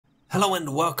Hello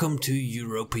and welcome to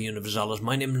Europa Universalis.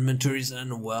 My name is Menturius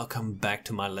and welcome back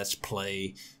to my Let's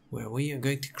Play, where we are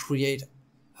going to create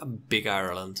a big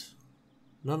Ireland.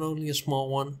 Not only a small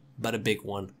one, but a big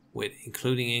one, with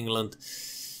including England.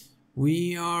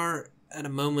 We are at the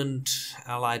moment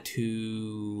allied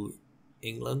to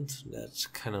England. That's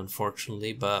kind of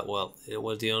unfortunately, but well, it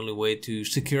was the only way to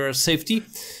secure our safety,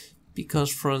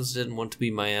 because France didn't want to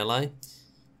be my ally.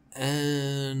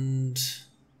 And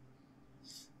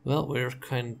well, we're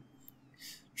trying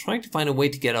to find a way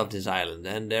to get off this island,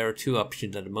 and there are two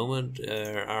options at the moment.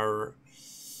 Our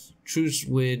truce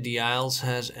with the Isles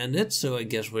has ended, so I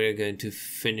guess we're going to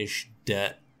finish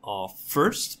that off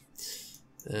first.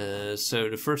 So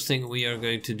the first thing we are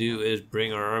going to do is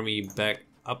bring our army back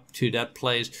up to that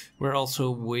place. We're also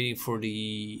waiting for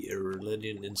the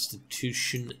Religion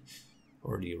Institution,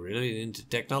 or the Religion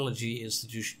Technology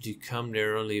Institution, to come.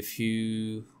 There are only a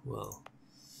few, well,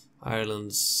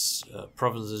 islands,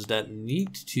 provinces that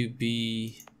need to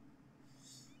be,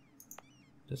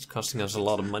 that's costing us a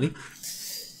lot of money,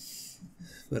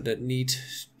 but that need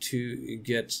to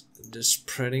get this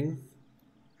spreading.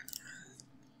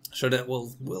 So that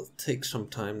will take some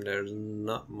time. There's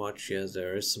not much. Yes,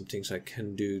 there is some things I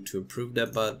can do to improve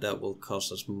that, but that will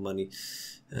cost us money,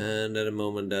 and at the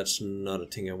moment that's not a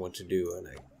thing I want to do, and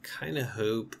I kind of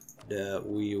hope that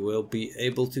we will be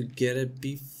able to get it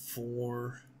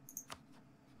before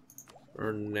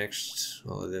our next,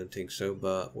 well, I don't think so,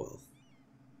 but well,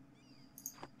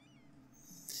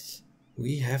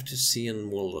 we have to see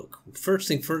and we'll look. First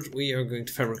thing first, we are going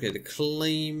to fabricate a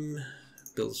claim,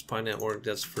 build a spy network.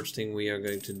 That's the first thing we are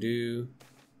going to do.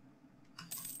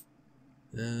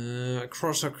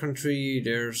 Across our country,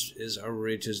 there's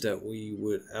outrageous that we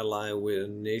would ally with a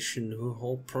nation who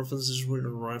hold provinces which are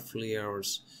rightfully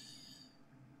ours.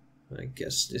 I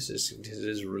guess this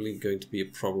is really going to be a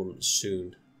problem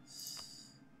soon.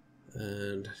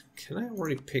 And can I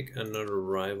already pick another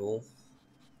rival?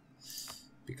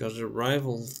 Because the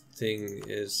rival thing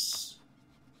is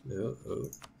no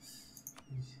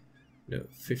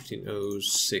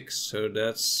 1506, so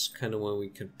that's kind of when we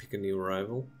can pick a new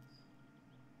rival.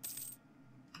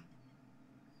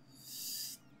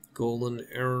 Golden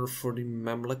era for the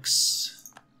Mamluks.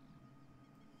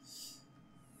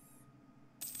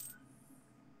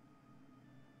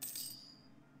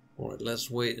 Alright, let's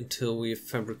wait until we've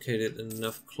fabricated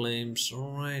enough claims.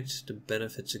 Alright, the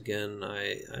benefits again.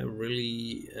 I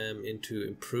really am into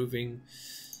improving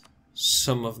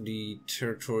some of the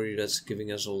territory that's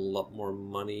giving us a lot more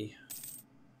money,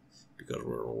 because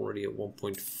we're already at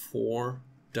 1.4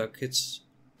 ducats.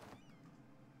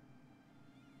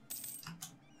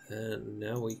 And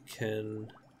now we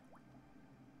can...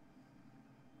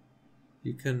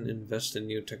 You can invest in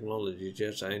new technology.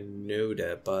 Yes, I know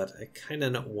that, but I kind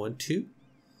of not want to.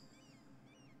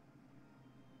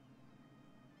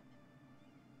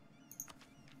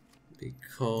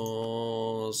 Because,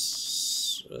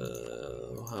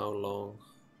 how long?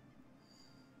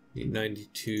 Need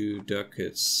 92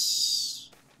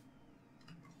 ducats.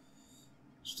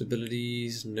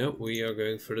 Stabilities, no, we are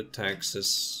going for the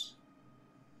taxes.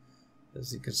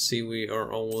 As you can see, we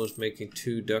are almost making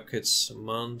 2 ducats a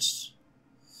month.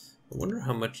 I wonder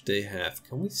how much they have.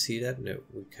 Can we see that? No,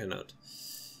 we cannot.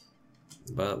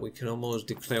 But we can almost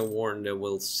declare war and then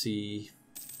we'll see.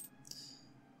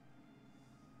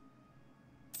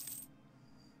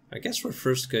 I guess we're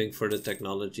first going for the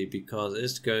technology because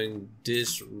it's going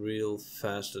this real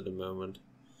fast at the moment.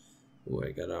 Oh,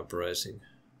 I got uprising.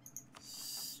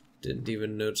 Didn't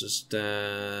even notice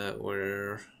that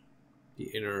where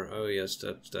the inner. Oh yes,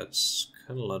 that's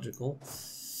kind of logical.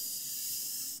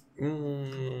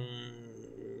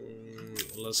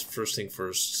 Let's first thing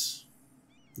first.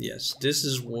 Yes, this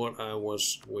is what I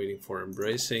was waiting for,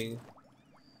 embracing.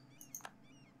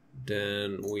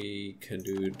 Then we can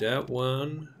do that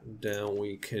one. Then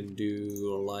we can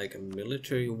do like a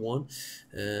military one.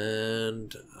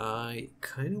 And I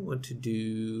kind of want to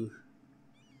do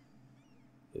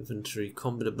infantry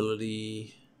combat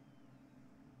ability,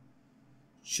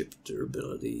 ship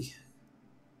durability,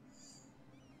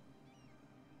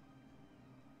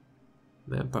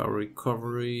 manpower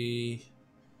recovery,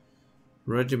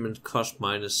 regiment cost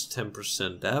minus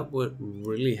 10%. That would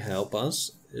really help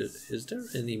us. Is there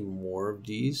any more of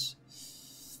these?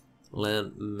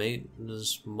 Land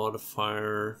maintenance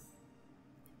modifier,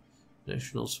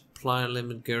 national supply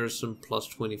limit, garrison plus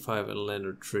 25, and land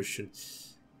attrition.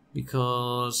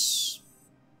 Because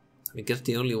I guess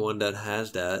the only one that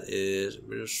has that is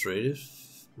administrative.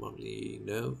 Monthly,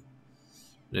 no.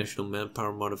 National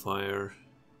manpower modifier.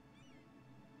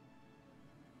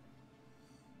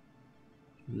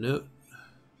 No.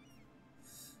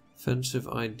 Offensive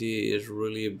idea is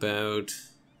really about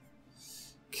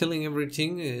killing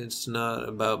everything. It's not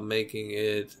about making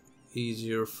it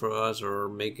easier for us or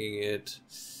making it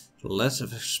less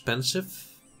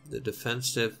expensive. The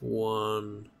defensive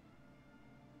one,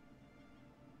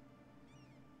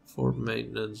 for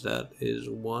maintenance, that is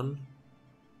 1.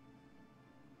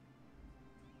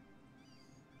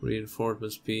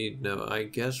 Reinforcement speed, no, I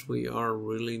guess we are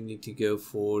really need to go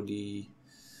for the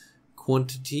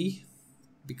quantity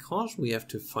because we have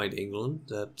to fight England.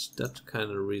 That's kind of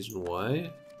the reason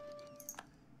why.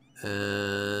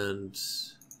 And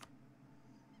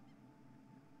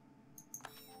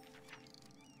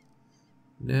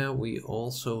now we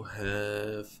also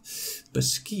have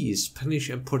Basquis. Spanish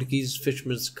and Portuguese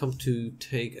fishermen come to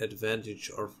take advantage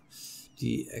of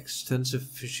the extensive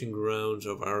fishing grounds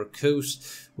of our coast.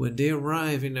 When they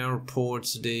arrive in our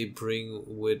ports, they bring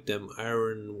with them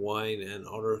iron, wine, and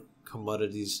other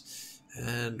commodities.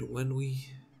 And when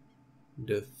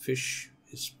the fish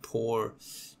is poor,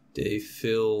 they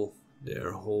fill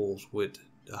their holes with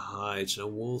the hides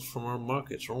and wool from our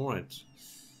markets. All right,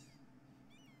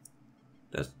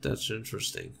 that's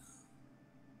interesting.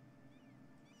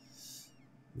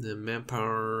 The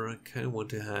manpower, I kind of want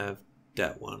to have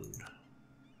that one.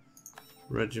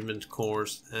 Regiment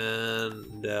course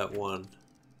and that one.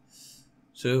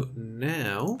 So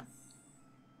now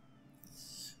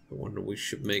I wonder we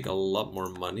should make a lot more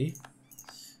money.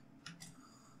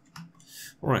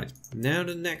 Alright, now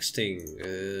the next thing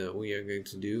we are going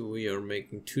to do, we are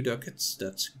making 2 ducats.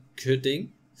 That's a good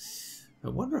thing. I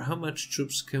wonder how much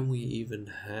troops can we even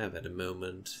have at the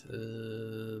moment.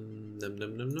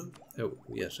 Oh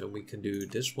yeah, so we can do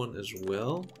this one as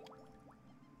well.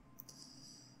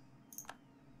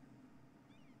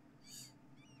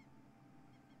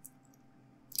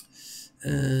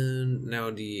 And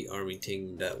now the army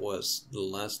thing, that was the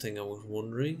last thing I was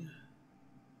wondering.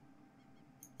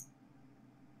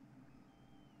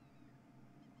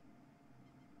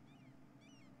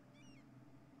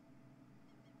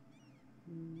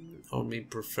 Army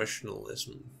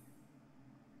professionalism.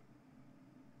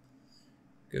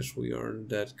 Guess we aren't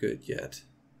that good yet.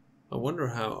 I wonder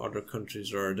how other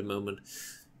countries are at the moment.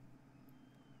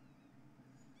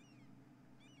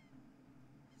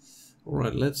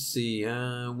 Alright, let's see.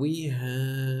 We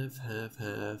have.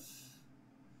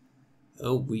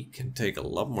 Oh, we can take a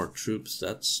lot more troops.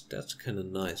 That's kind of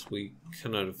nice. We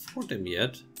cannot afford them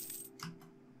yet.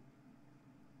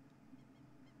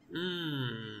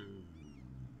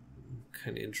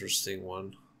 Kind of interesting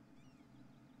one.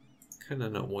 Kind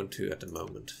of not want to at the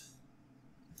moment.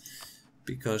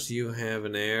 Because you have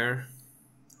an heir,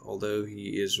 although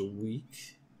he is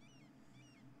weak.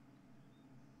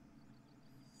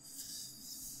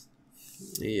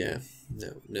 Yeah,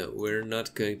 no, we're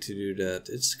not going to do that.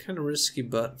 It's kind of risky,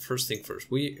 but first thing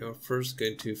first. We are first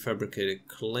going to fabricate a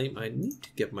claim. I need to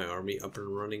get my army up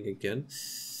and running again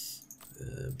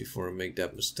before I make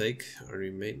that mistake.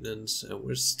 Army maintenance, and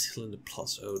we're still in the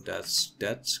plus. Oh,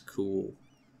 that's cool.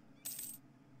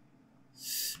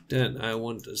 Then I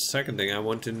want a second thing. I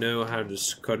want to know how the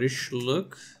Scottish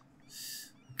look.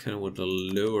 I kind of want to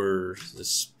lower the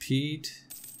speed.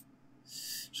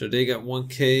 So they got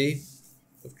 1k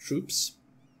of troops.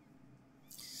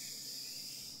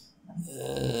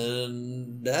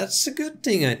 And that's a good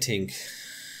thing, I think.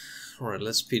 Alright,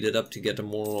 let's speed it up to get them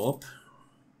more up.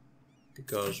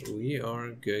 Because we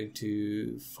are going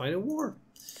to fight a war.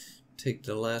 Take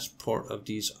the last part of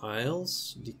these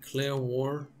isles. Declare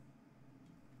war.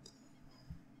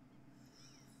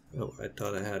 Oh, I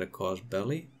thought I had a cause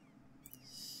belly.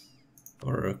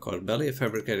 Or a cause belly, a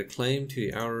fabricated claim to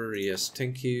the outer. Yes,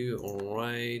 thank you.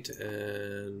 Alright,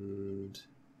 and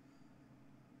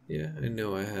yeah, I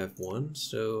know I have one,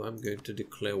 so I'm going to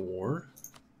declare war.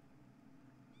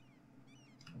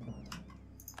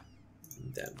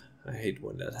 Damn, I hate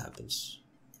when that happens.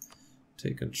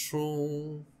 Take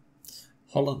control.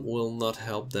 Holland will not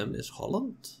help them. Is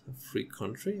Holland a free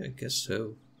country? I guess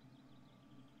so.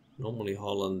 Normally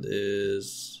Holland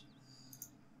is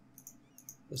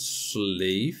a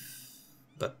slave,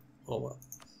 but oh well.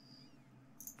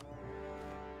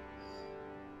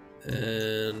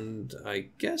 And I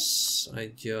guess I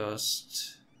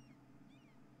just...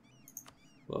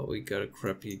 Well, we got a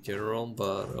crappy general,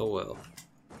 but oh well.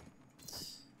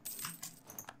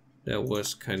 That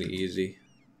was kind of easy.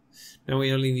 Now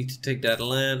we only need to take that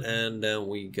land, and then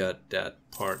we got that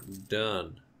part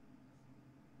done.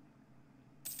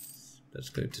 That's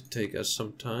going to take us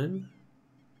some time.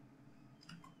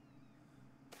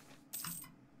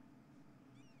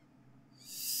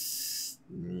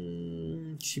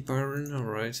 Cheap iron,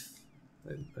 alright.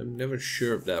 I'm never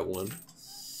sure of that one.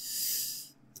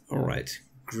 Alright,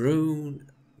 grown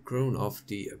of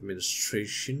the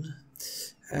administration.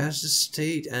 As the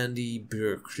state and the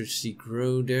bureaucracy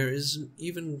grow, there is an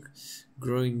even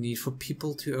growing need for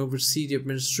people to oversee the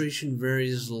administration of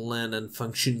various land and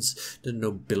functions. The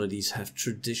nobility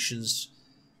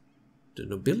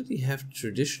have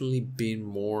traditionally been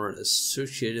more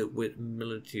associated with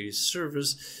military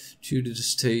service. To the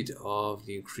state of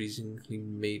the increasingly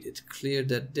made it clear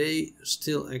that they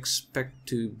still expect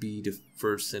to be the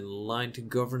first in line to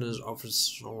govern as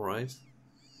officers. Alright.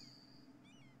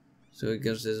 So I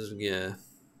guess this is, yeah,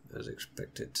 as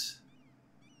expected.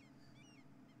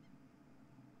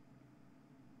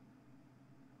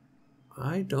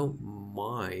 I don't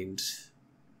mind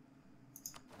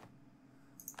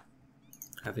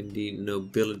having the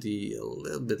nobility a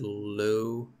little bit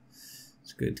low.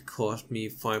 It's going to cost me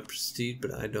 5 prestige,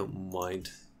 but I don't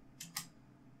mind.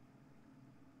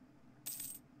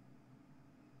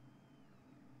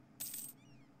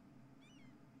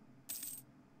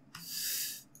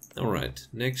 Alright,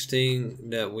 next thing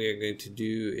that we are going to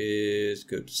do is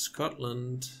go to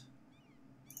Scotland,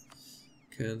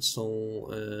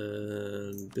 cancel,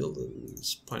 and build a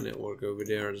spy network over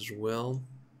there as well.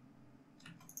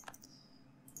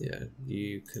 Yeah,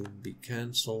 you can be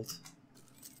cancelled.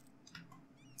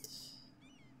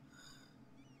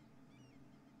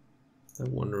 I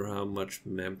wonder how much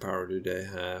manpower do they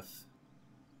have.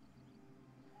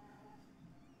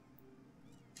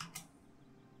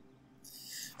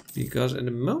 Because at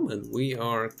the moment we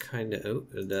are kind of, oh,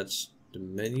 that's the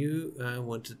menu. I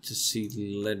wanted to see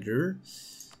leather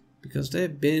because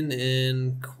they've been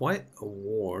in quite a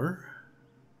war.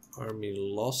 Army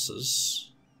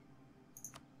losses.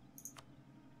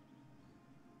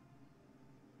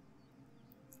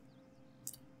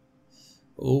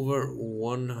 Over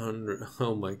 100.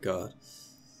 Oh my god.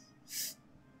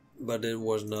 But it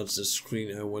was not the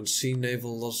screen I want to see.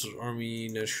 Naval losses, army,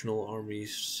 national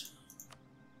armies.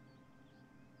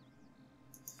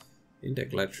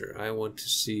 Index lecture. I want to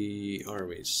see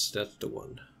armies. That's the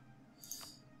one.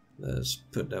 Let's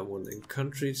put that one in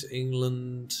countries.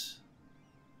 England.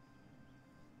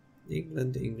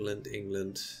 England.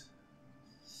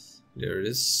 There it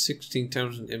is.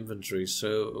 16,000 infantry.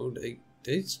 So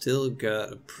they still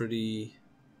got a pretty.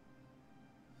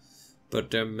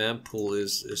 But their man pool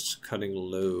is cutting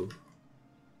low.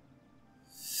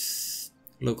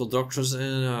 Local doctors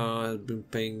and I've been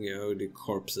paying the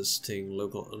corpses thing.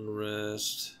 Local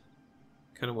unrest.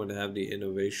 Kind of want to have the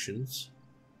innovations,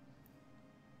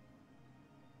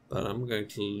 but I'm going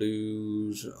to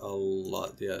lose a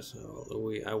lot. Yes,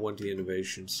 I want the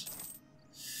innovations.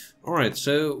 All right,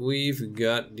 so we've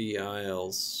got the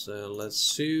Isles. Let's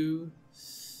sue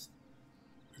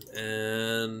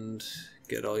and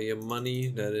get all your money.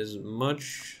 That isn't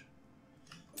much.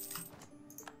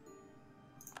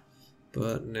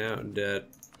 But now that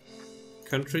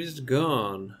country's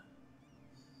gone,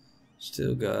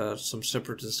 still got some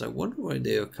separatists. I wonder why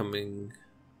they are coming.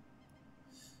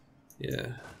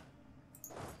 Yeah.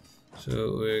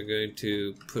 So we're going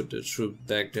to put the troop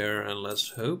back there and let's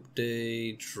hope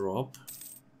they drop.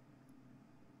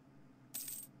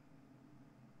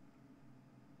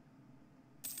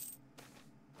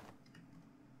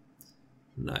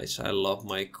 Nice. I love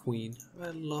my queen. I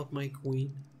love my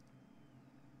queen.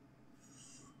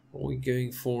 Are we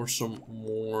going for some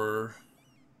more?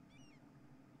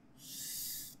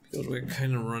 Because we're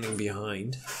kind of running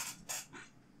behind.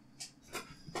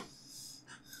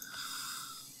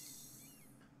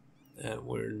 And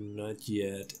we're not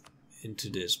yet into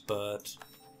this, but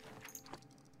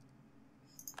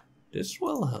this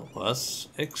will help us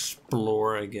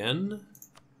explore again.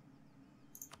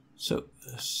 So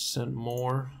send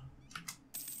more.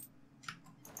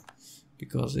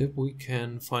 Because if we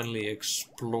can finally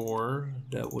explore,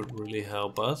 that would really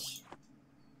help us.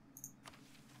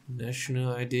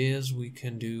 National ideas, we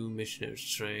can do missionary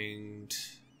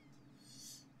strength.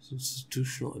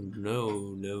 Institutional,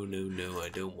 no, I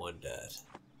don't want that.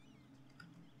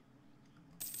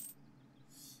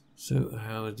 So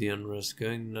how is the unrest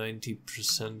going?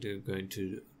 90% are going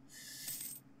to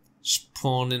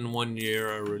spawn in 1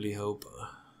 year, I really hope.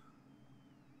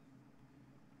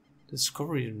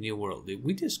 Discovery of New World. Did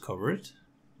we discover it?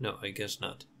 No, I guess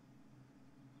not.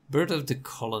 Birth of the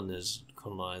colonized.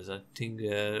 I think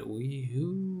that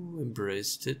who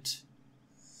embraced it.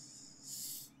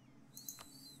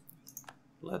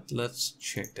 Let's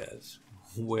check that.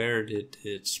 Where did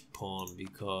it spawn?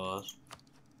 Because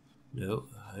no,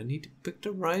 I need to pick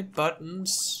the right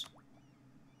buttons.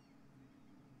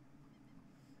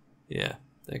 Yeah,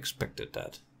 I expected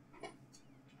that.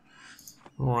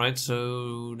 Alright,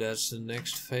 so that's the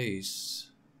next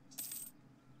phase.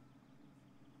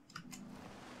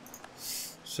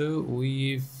 so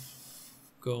we've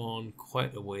gone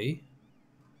quite a way.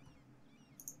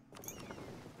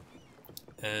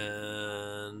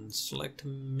 And select a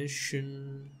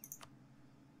mission.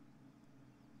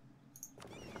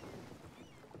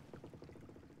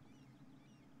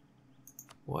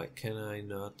 Why can I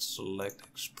not select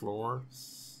explore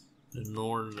the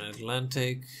Northern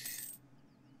Atlantic?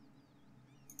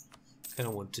 Kind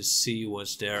of want to see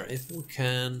what's there. If we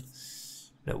can,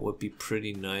 that would be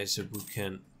pretty nice if we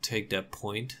can take that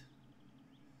point.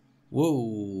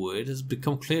 Whoa, it has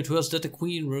become clear to us that the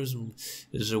Queen Rosen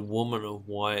is a woman of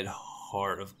wide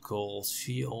heart of gold.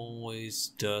 She always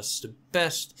does the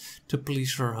best to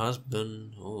please her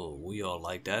husband. Oh, we all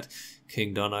like that.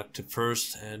 King Donald I,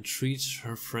 and treats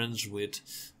her friends with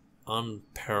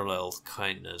unparalleled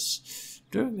kindness.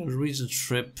 During a recent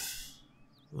trip,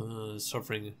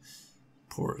 suffering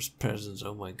poorest peasants,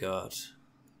 oh my god.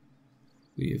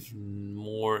 We have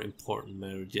more important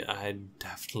matters. Yeah, I'm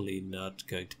definitely not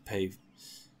going to pay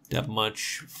that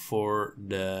much for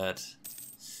that,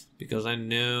 because I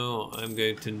know I'm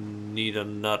going to need a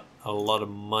lot of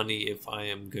money if I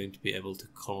am going to be able to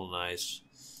colonize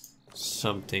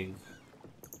something.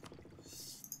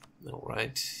 All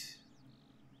right.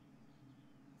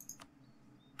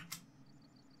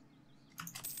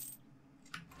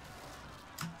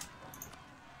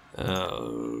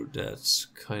 Oh, that's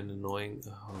kind of annoying.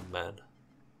 Oh man.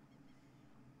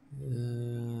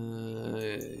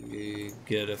 You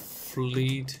get a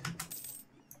fleet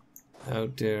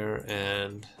out there,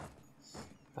 and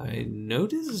I know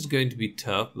this is going to be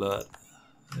tough, but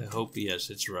I hope, yes,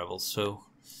 it's rebels, so.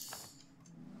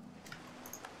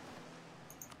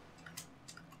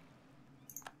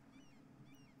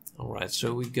 Alright,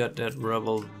 so we got that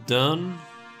rebel done.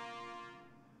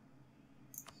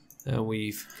 And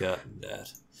we've gotten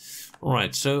that.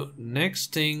 Alright, so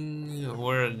next thing,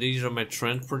 these are my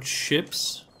transport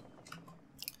ships.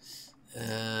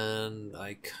 And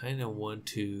I kind of want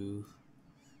to...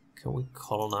 Can we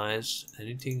colonize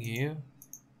anything here?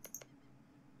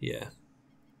 Yeah.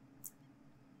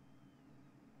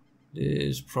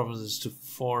 This province is too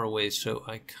far away, so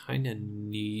I kind of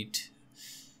need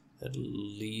at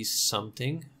least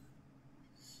something.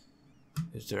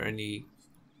 Is there any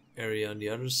area on the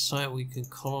other side we can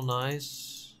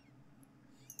colonize?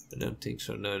 I don't think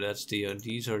so. No, that's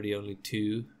these are the only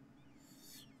two.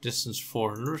 Distance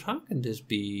 400. How can this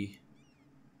be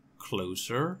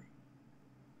closer?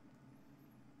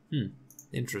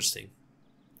 Interesting.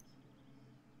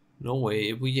 Norway.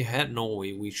 If we had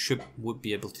Norway, we would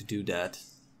be able to do that.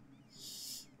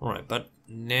 All right, but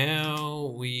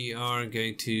now we are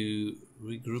going to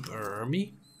regroup our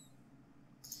army.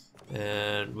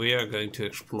 And we are going to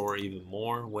explore even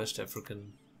more. West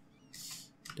African,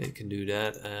 they can do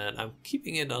that. And I'm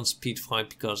keeping it on speed 5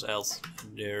 because else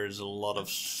there's a lot of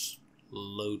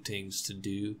slow things to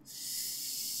do.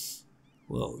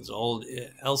 Well,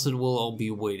 else it will all be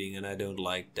waiting, and I don't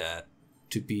like that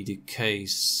to be the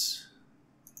case.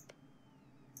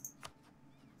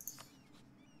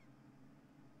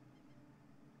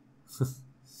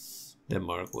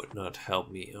 Denmark would not help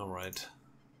me. All right.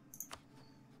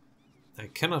 I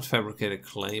cannot fabricate a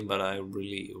claim, but I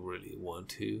really, really want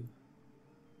to.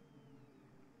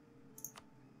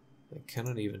 I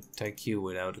cannot even take you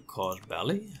without a cause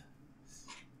belly.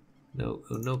 No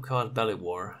cause belly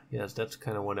war. Yes, that's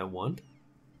kind of what I want.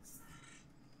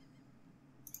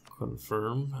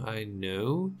 Confirm. I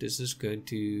know this is going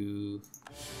to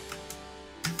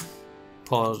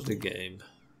pause the game.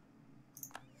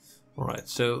 Alright,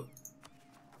 so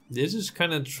this is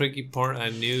kind of the tricky part. I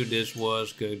knew this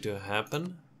was going to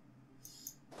happen.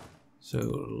 So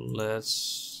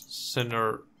let's send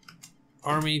our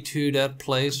army to that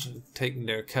place, taking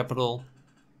their capital.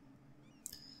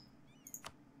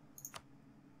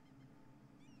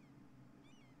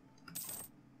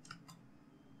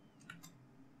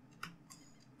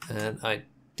 And I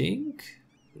think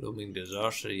looming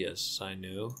disaster, yes, I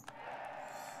know.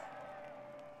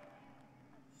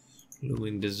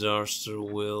 Looming disaster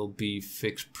will be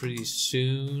fixed pretty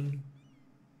soon.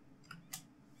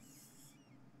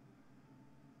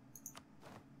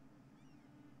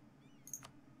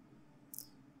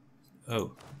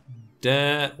 Oh,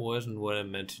 that wasn't what I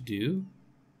meant to do.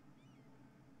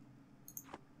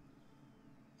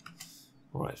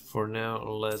 Alright, for now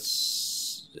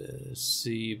let's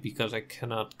see, because I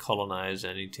cannot colonize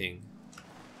anything.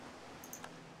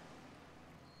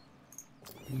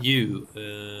 You,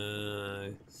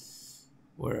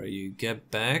 where are you?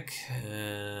 Get back,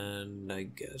 and I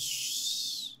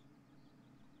guess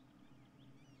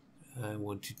I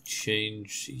want to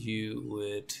change you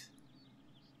with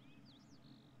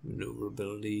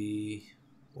Maneuverability.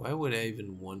 Why would I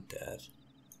even want that?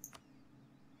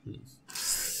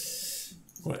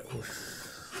 Well,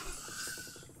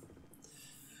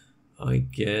 I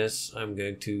guess I'm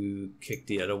going to kick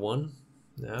the other one.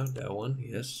 Now, that one,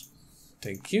 yes.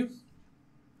 Thank you.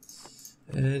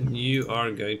 And you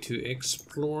are going to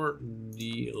explore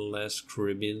the last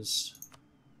Caribbeans.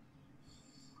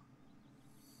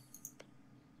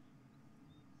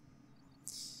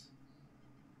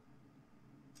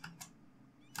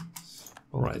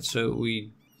 Alright, so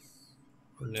we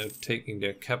are now taking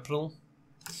their capital.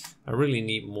 I really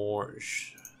need more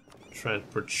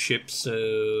transport ships,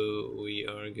 so we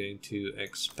are going to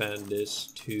expand this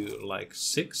to like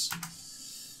 6.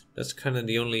 That's kind of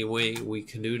the only way we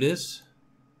can do this.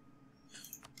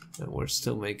 And we're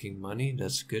still making money,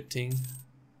 that's a good thing.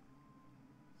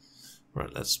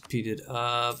 Right, let's speed it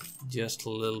up just a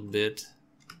little bit.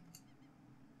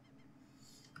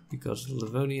 Because the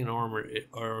Livonian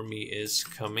army is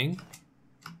coming.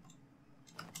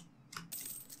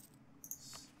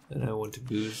 And I want to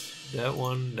boost that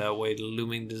one, that way the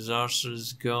looming disaster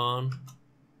is gone.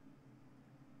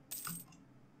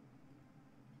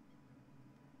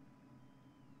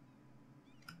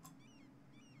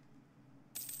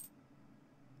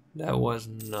 That was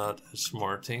not a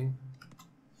smart thing.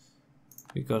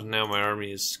 Because now my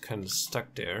army is kind of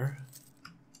stuck there.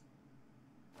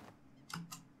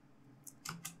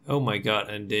 Oh my god,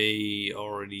 and they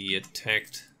already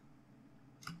attacked.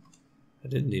 I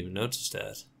didn't even notice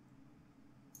that.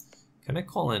 Can I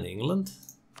call in England?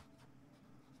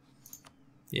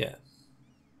 Yeah.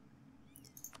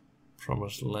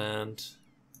 Promised land.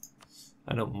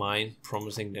 I don't mind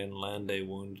promising them land they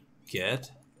won't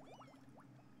get.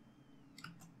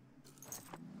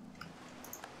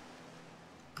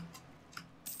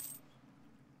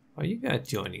 Are you guys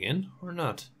joining in or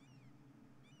not?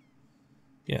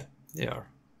 Yeah, they are.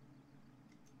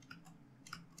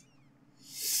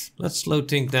 Let's slow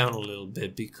things down a little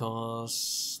bit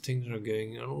because things are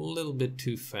going a little bit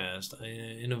too fast.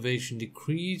 Innovation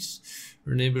decrease.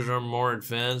 Our neighbors are more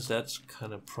advanced. That's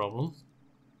kind of a problem.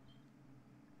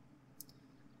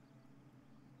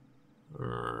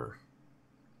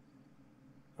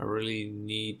 I really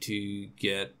need to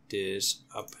get this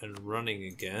up and running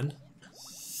again.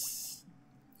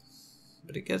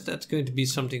 But I guess that's going to be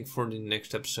something for the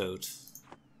next episode.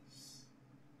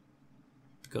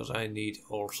 Because I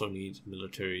also need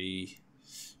military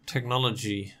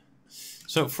technology.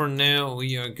 So for now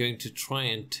we are going to try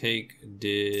and take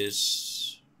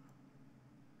this.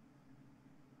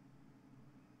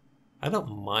 I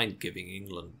don't mind giving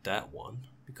England that one.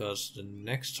 Because the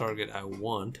next target I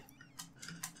want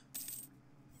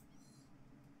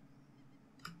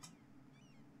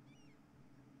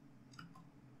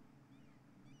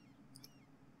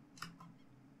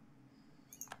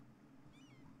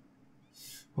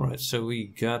right, so we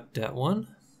got that one.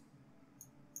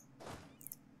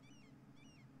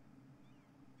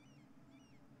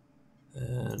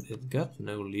 And it got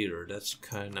no leader. That's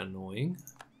kind of annoying.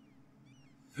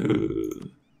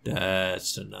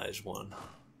 That's a nice one.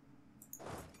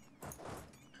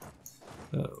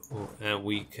 Oh, and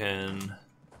we can...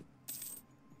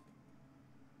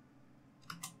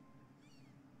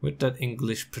 With that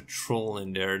English patrol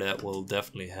in there, that will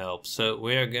definitely help. So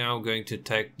we are now going to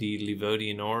attack the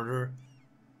Livonian order.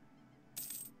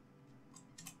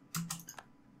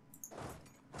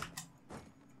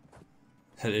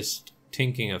 That is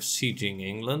thinking of sieging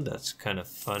England. That's kind of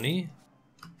funny.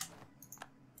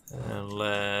 And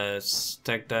let's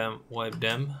attack them, wipe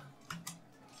them.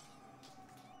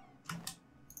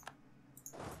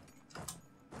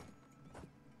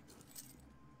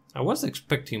 I was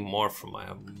expecting more from my...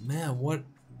 Man, what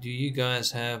do you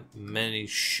guys have? Many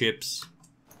ships.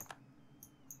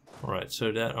 Alright,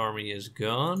 so that army is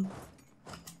gone.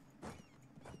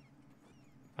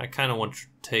 I kind of want to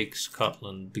take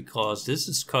Scotland because this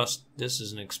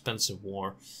is an expensive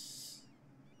war.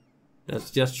 That's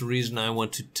just the reason I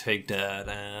want to take that,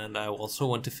 and I also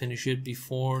want to finish it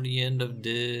before the end of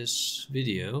this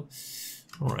video.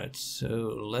 Alright,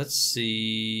 so let's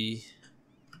see...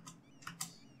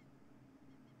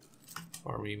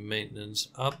 Army maintenance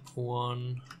up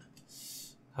 1.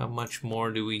 How much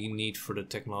more do we need for the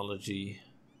technology?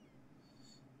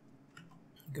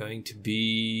 Going to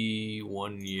be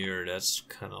 1 year. That's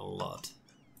kind of a lot.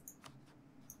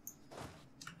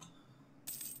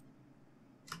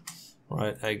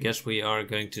 Right, I guess we are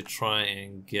going to try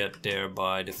and get there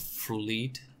by the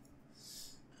fleet.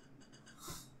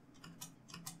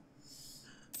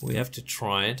 We have to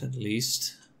try it at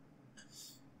least.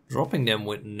 Dropping them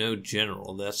with no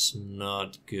general, that's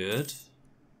not good.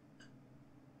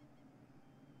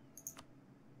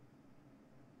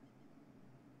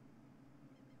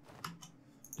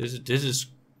 This is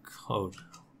oh,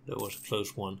 that was a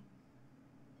close one.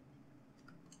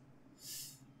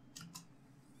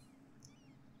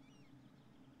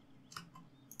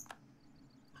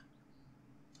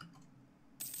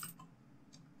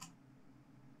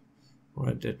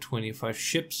 Right, there are 25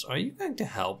 ships. Are you going to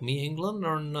help me, England,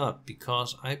 or not?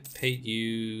 Because I paid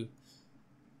you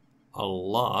a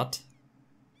lot.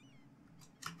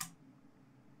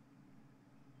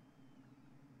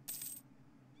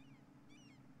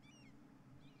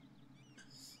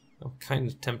 I'm kind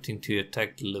of tempting to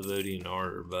attack the Livodian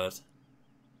Order, but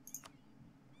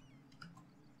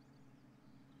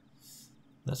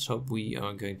let's hope we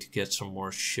are going to get some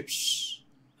more ships.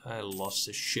 I lost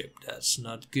a ship, that's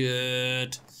not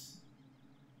good.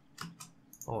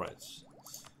 Alright,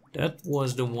 that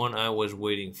was the one I was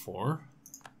waiting for.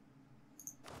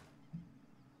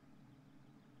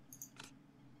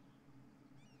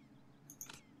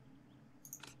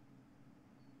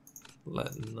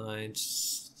 Latin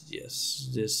Knights, yes,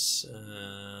 this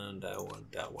and that one,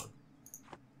 that one.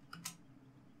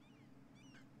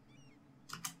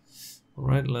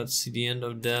 Alright, let's see the end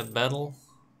of that battle.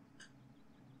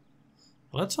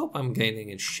 Let's hope I'm gaining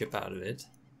a ship out of it.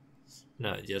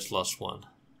 No, I just lost one.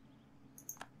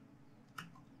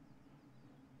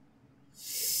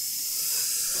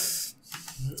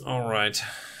 Alright.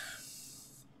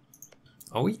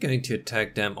 Are we going to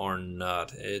attack them or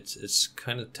not? It's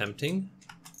kind of tempting.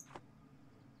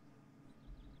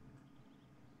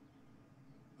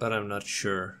 But I'm not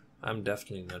sure. I'm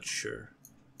definitely not sure.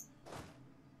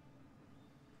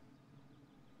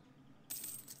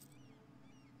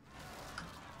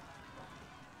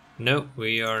 No,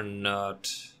 we are not.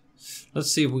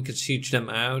 Let's see if we can siege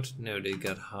them out. No, they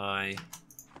got high.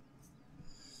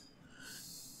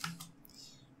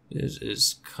 This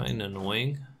is kind of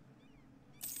annoying.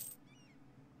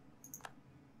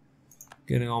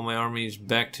 Getting all my armies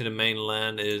back to the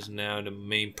mainland is now the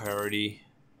main priority.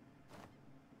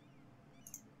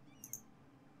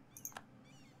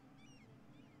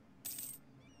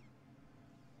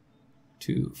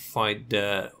 To fight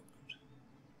that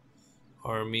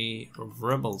army of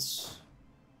rebels.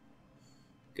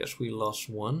 Guess we lost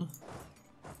one.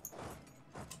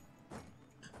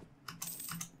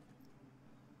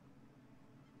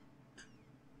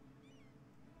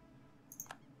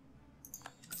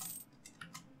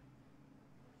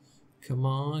 Come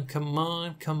on, come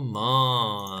on, come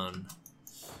on.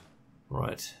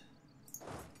 Right.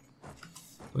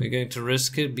 We're going to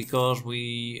risk it because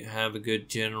we have a good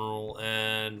general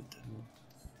and...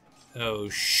 Oh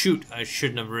shoot, I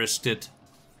shouldn't have risked it.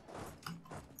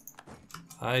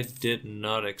 I did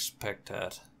not expect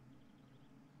that.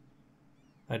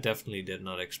 I definitely did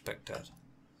not expect that.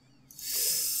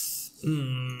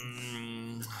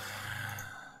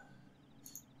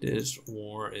 This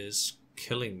war is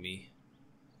killing me.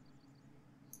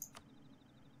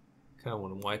 Kinda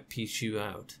wanna wipe piece you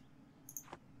out.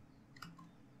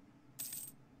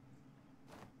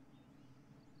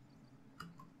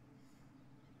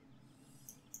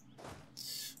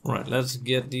 Right, let's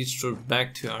get these troops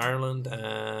back to Ireland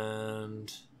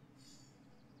and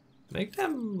make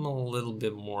them a little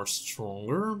bit more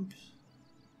stronger.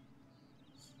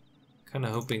 Kind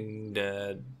of hoping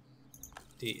that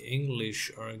the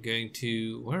English are going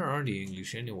to... Where are the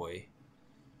English anyway?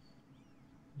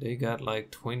 They got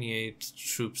like 28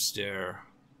 troops there.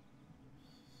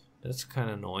 That's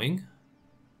kind of annoying.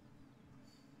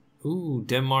 Ooh,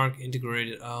 Denmark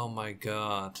integrated. Oh my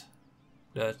god.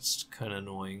 That's kind of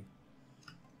annoying.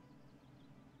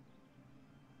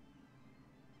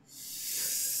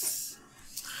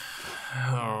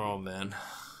 Oh man.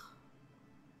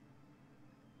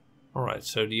 Alright,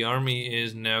 so the army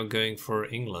is now going for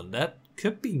England. That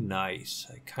could be nice.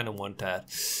 I kind of want that.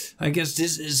 I guess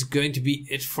this is going to be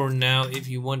it for now. If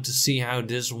you want to see how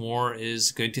this war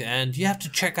is going to end, you have to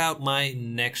check out my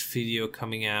next video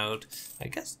coming out. I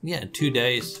guess, yeah, in 2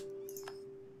 days.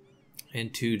 In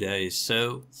 2 days.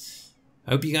 So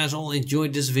I hope you guys all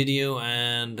enjoyed this video,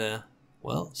 and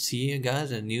well, see you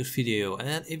guys in a new video.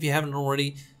 And if you haven't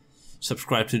already,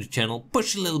 subscribe to the channel,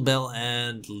 push the little bell,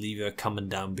 and leave a comment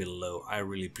down below. I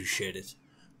really appreciate it.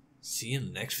 See you in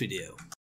the next video.